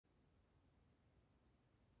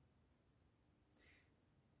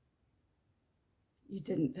you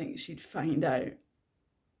didn't think she'd find out.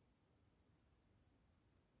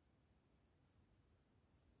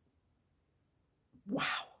 Wow.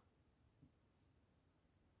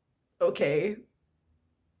 Okay.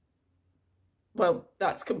 Well,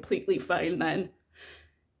 that's completely fine then.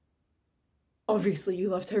 Obviously, you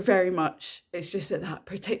loved her very much. It's just at that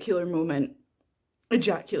particular moment,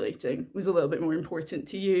 ejaculating was a little bit more important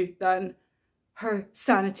to you than her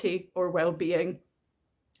sanity or well-being.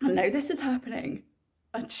 And now this is happening.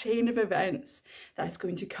 A chain of events that is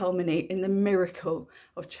going to culminate in the miracle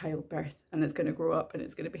of childbirth, and it's going to grow up and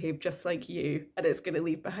it's going to behave just like you, and it's going to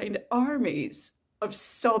leave behind armies of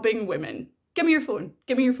sobbing women. Give me your phone.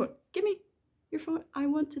 Give me your phone. Give me your phone. I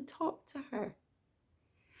want to talk to her.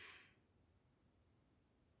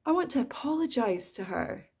 I want to apologise to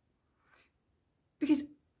her. Because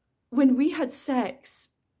when we had sex,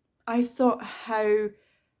 I thought how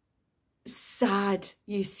sad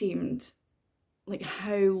you seemed. Like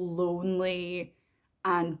how lonely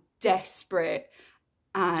and desperate,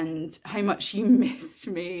 and how much you missed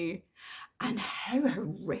me, and how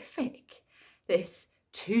horrific this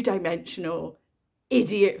two-dimensional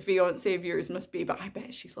idiot fiance of yours must be. But I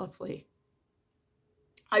bet she's lovely.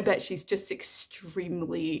 I bet she's just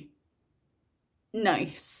extremely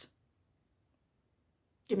nice.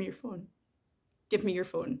 Give me your phone. Give me your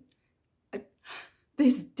phone.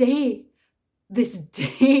 This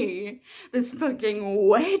fucking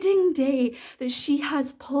wedding day that she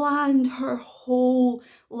has planned her whole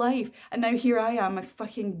life. And now here I am, my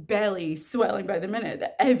fucking belly swelling by the minute.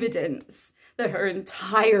 The evidence that her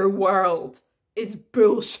entire world is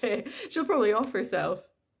bullshit. She'll probably off herself.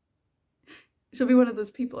 She'll be one of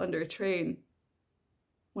those people under a train.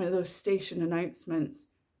 One of those station announcements.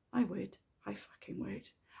 I fucking would.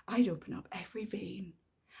 I'd open up every vein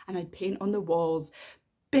and I'd paint on the walls,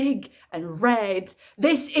 big and red,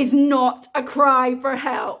 "This is not a cry for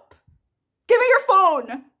help. Give me your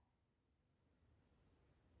phone."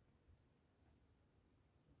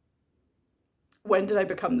 When did I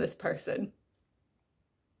become this person?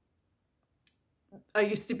 I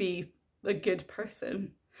used to be a good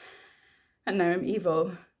person, and now I'm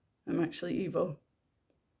evil. I'm actually evil.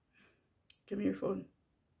 Give me your phone.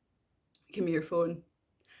 Give me your phone.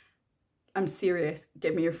 I'm serious.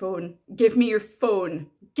 Give me your phone. Give me your phone.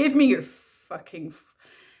 Give me your fucking...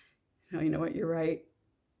 No, you know what? You're right.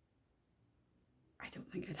 I don't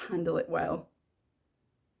think I'd handle it well.